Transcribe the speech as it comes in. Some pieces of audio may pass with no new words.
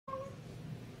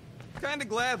Kinda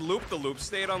glad Loop-the-Loop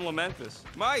stayed on Lamentus.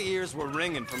 My ears were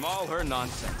ringing from all her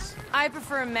nonsense. I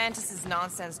prefer Mantis's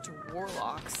nonsense to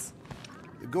Warlock's.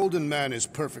 The Golden Man is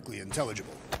perfectly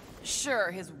intelligible.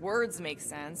 Sure, his words make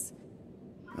sense.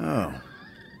 Oh.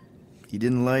 He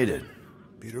didn't light it.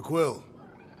 Peter Quill,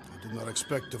 I did not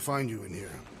expect to find you in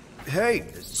here. Hey,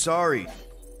 sorry.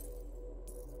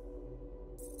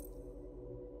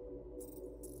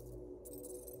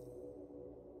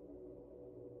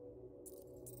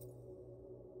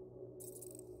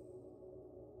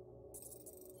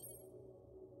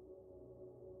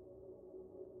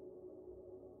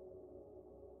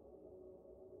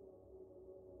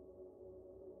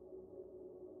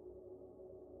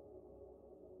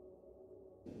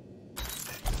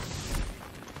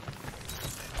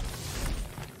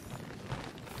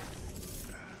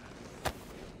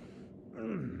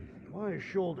 My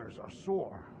shoulders are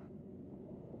sore.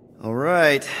 All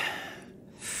right.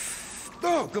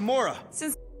 Oh, Gamora!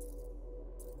 Since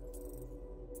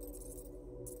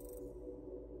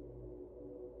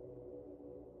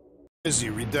Busy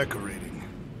redecorating.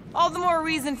 all the more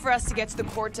reason for us to get to the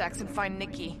Cortex and find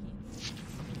Nikki.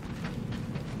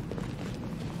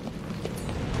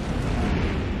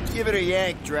 Give it a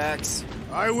yank, Drax.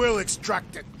 I will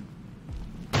extract it.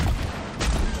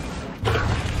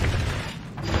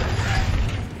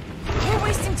 We're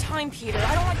wasting time, Peter.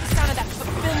 I don't like the sound of that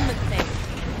fulfillment thing.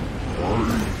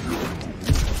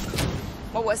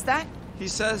 What was that? He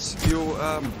says you,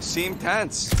 seem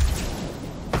tense.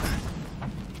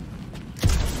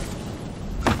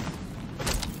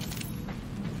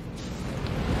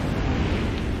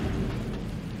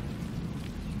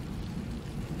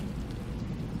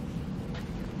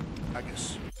 I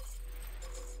guess.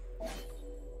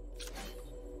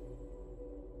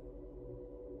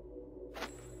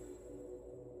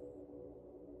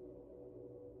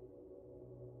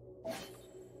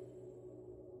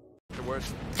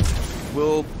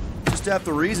 We'll just have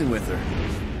to reason with her.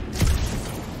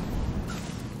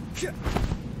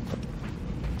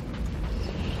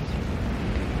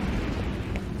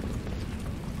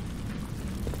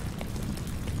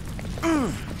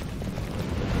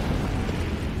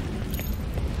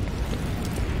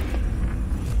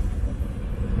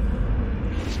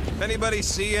 Anybody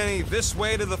see any this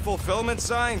way to the fulfillment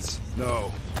signs?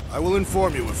 No. I will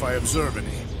inform you if I observe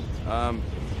any.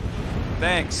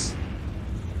 Thanks.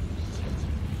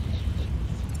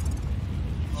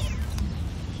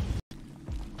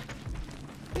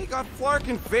 They got Flark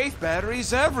and Faith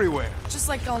batteries everywhere. Just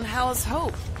like on Hal's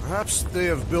Hope. Perhaps they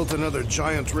have built another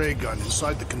giant ray gun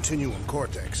inside the Continuum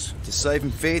Cortex. To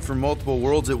siphon faith from multiple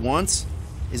worlds at once?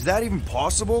 Is that even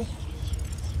possible?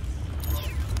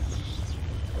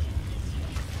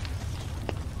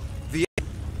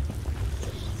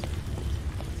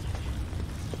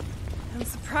 I'm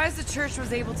surprised the church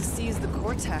was able to seize the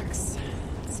Cortex.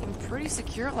 It seemed pretty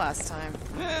secure last time.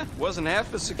 Wasn't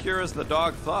half as secure as the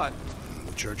dog thought.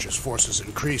 The Church's forces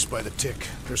increased by the tick.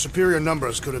 Their superior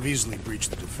numbers could have easily breached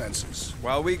the defenses.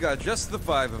 While we got just the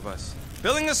 5 of us.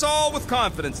 Filling us all with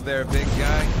confidence there, big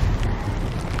guy.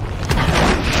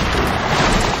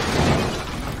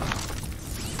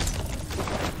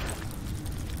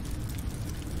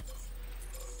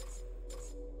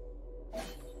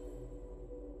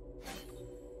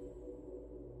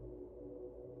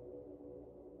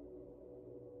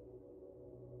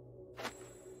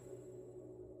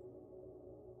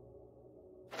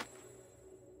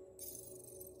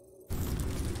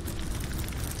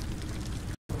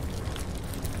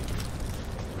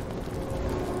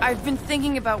 I've been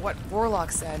thinking about what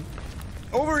Warlock said.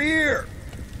 Over here!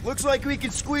 Looks like we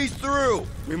can squeeze through.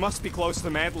 We must be close to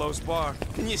Mantlo's bar.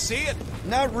 Can you see it?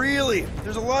 Not really.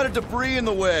 There's a lot of debris in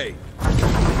the way.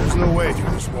 There's no way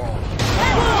through this wall.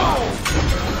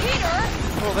 Peter!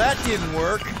 Well, that didn't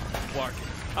work. Clark,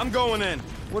 I'm going in.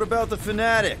 What about the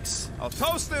fanatics? I'll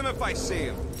toast them if I see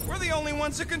them. We're the only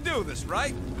ones that can do this,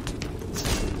 right?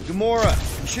 Gamora,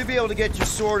 you should be able to get your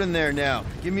sword in there now.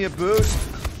 Give me a boost.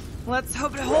 Let's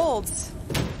hope it holds.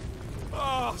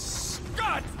 Oh,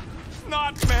 Scott!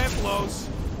 Not Mantlo's.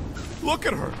 Look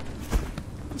at her.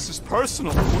 This is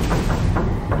personal.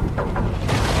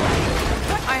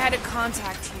 I had a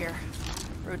contact here.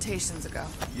 Rotations ago.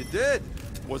 You did?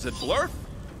 Was it Blurf?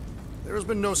 There has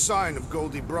been no sign of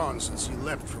Goldie Braun since he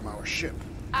left from our ship.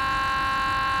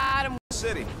 Adam.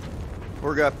 City.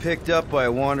 Or got picked up by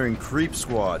a wandering creep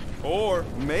squad. Or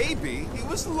maybe he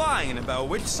was lying about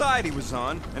which side he was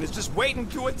on and is just waiting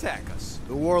to attack us.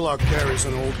 The Warlock carries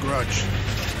an old grudge.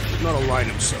 He did not align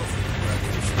himself with the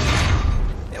Rebels.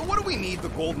 Yeah, what do we need the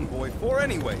Golden Boy for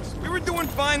anyways? We were doing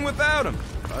fine without him.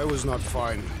 I was not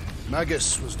fine.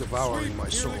 Magus was devouring my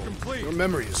soul. Your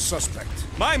memory is suspect.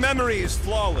 My memory is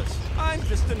flawless. I'm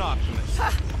just an optimist.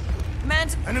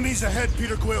 Meant Enemies ahead,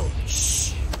 Peter Quill.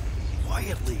 Shh!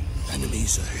 Quietly.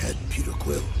 Enemies ahead, Peter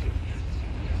Quill.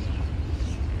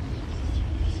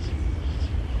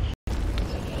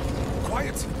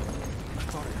 Quiet! I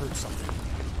thought I heard something.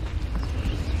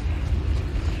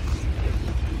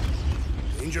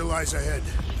 Danger lies ahead.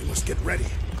 We must get ready.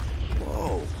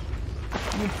 Whoa.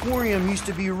 The Emporium used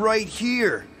to be right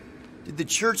here. Did the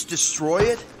church destroy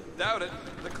it? Doubt it.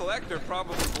 The Collector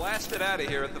probably blasted out of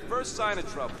here at the first sign of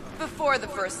trouble. before the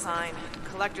first sign.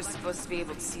 Collector's supposed to be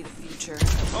able to see the future.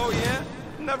 Oh yeah?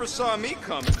 Never saw me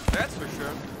coming, that's for sure.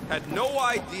 Had no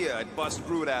idea I'd bust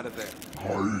Groot out of there. I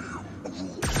am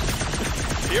Groot.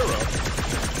 Hero?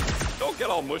 Don't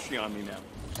get all mushy on me now.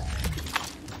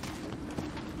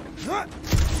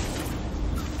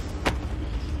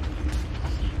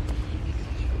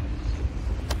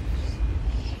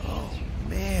 Oh,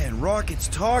 man, Rocket's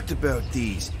talked about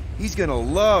these. He's gonna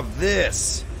love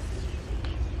this.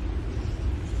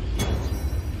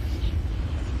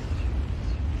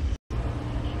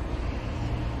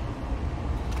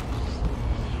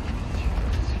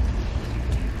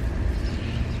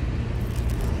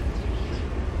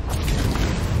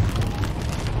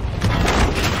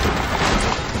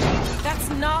 That's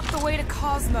not the way to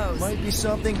Cosmos. Might be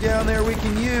something down there we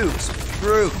can use.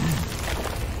 Groot.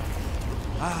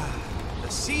 The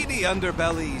seedy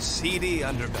underbelly.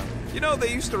 You know,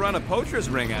 they used to run a poacher's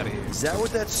ring out of here. Is that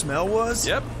what that smell was?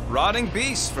 Yep, rotting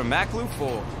beasts from Maclu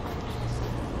 4.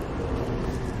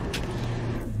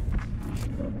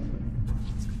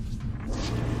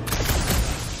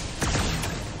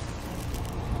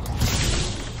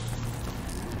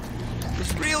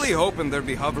 Was really hoping there'd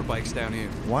be hover bikes down here.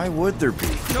 Why would there be?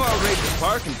 No outrageous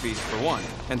parking fees, for one.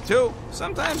 And two,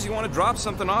 sometimes you want to drop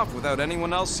something off without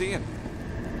anyone else seeing.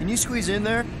 Can you squeeze in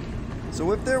there?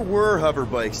 So if there were hover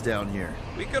bikes down here,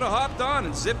 We could have hopped on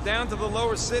and zipped down to the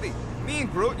lower city. Me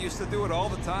and Groot used to do it all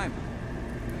the time.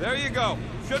 There you go.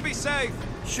 Should be safe.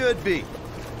 should be.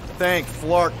 Thank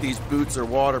Flark these boots are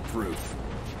waterproof.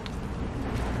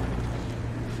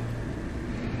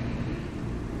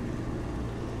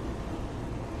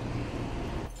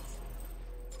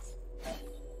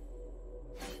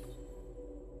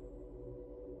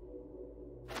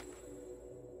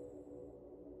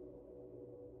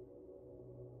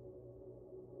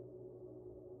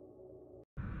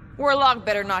 Warlock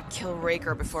better not kill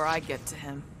Raker before I get to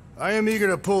him. I am eager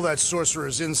to pull that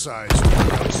sorcerer's insides.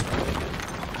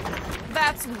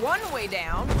 That's one way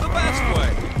down. The best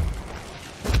way.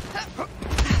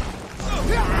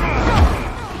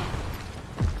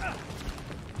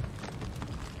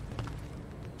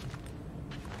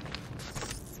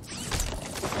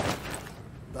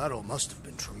 Battle must have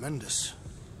been tremendous.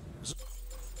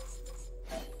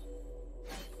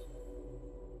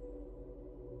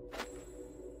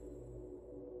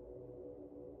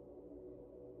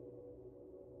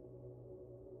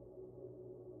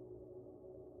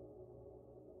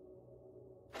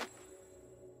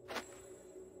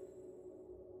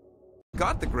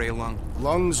 Got the gray lung.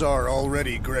 Lungs are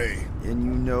already gray. And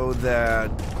you know that...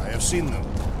 I have seen them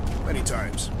many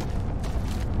times.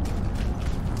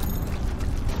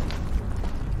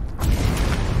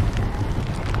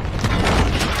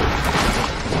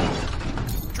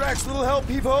 Drax, little help,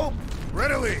 Heave-Ho?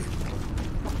 Readily!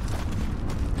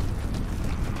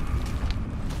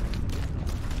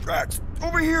 Drax,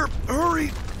 over here, hurry!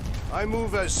 I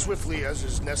move as swiftly as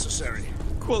is necessary.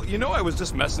 Quill, you know I was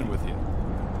just messing with you.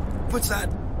 What's that?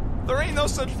 There ain't no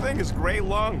such thing as gray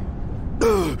lung.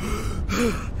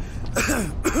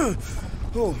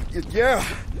 Oh, yeah,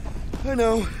 I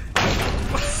know.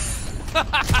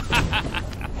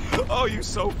 Oh, you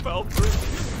so fell for it.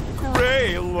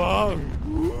 Gray lung.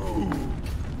 Ooh.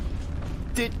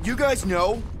 Did you guys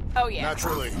know? Oh yeah.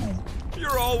 Naturally.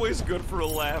 You're always good for a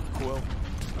laugh, Quill.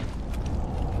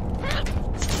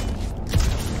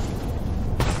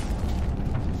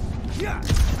 Yeah.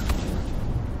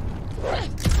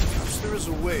 Perhaps there is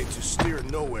a way to steer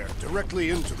Knowhere directly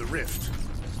into the rift.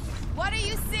 What do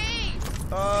you see?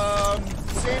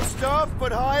 Same stuff,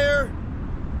 but higher.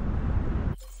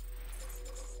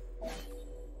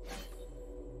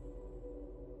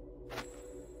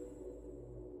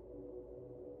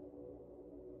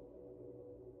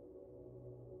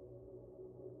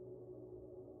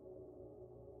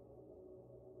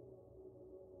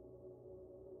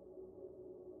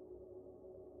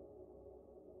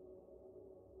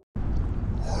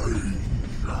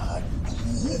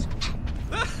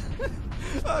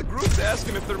 Groot's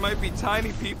asking if there might be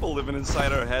tiny people living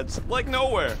inside our heads, like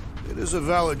Knowhere. It is a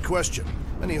valid question.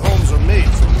 Many homes are made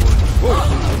for more.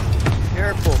 Whoa!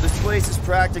 Careful, this place is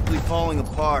practically falling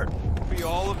apart. Be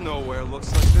all of Knowhere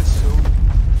looks like this soon.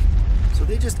 So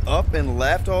they just up and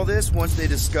left all this once they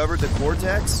discovered the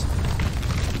Cortex?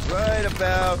 Right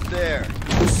about there.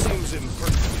 This seems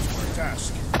impertinent for a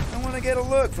task. I want to get a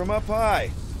look from up high.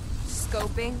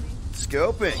 Scoping?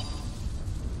 Scoping.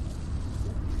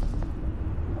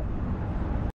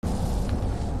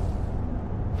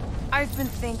 I've been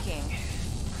thinking.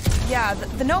 Yeah,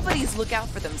 the nobodies look out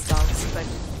for themselves, but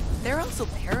they're also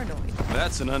paranoid.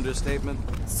 That's an understatement.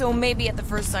 So maybe at the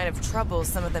first sign of trouble,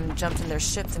 some of them jumped in their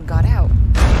ships and got out.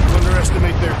 You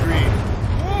underestimate their greed.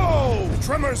 Whoa!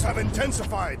 Tremors have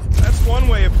intensified. That's one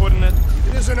way of putting it.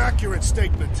 It is an accurate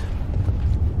statement.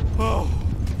 Oh,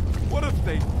 what have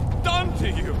they done to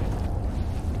you?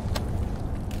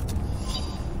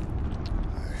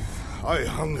 I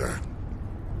hunger.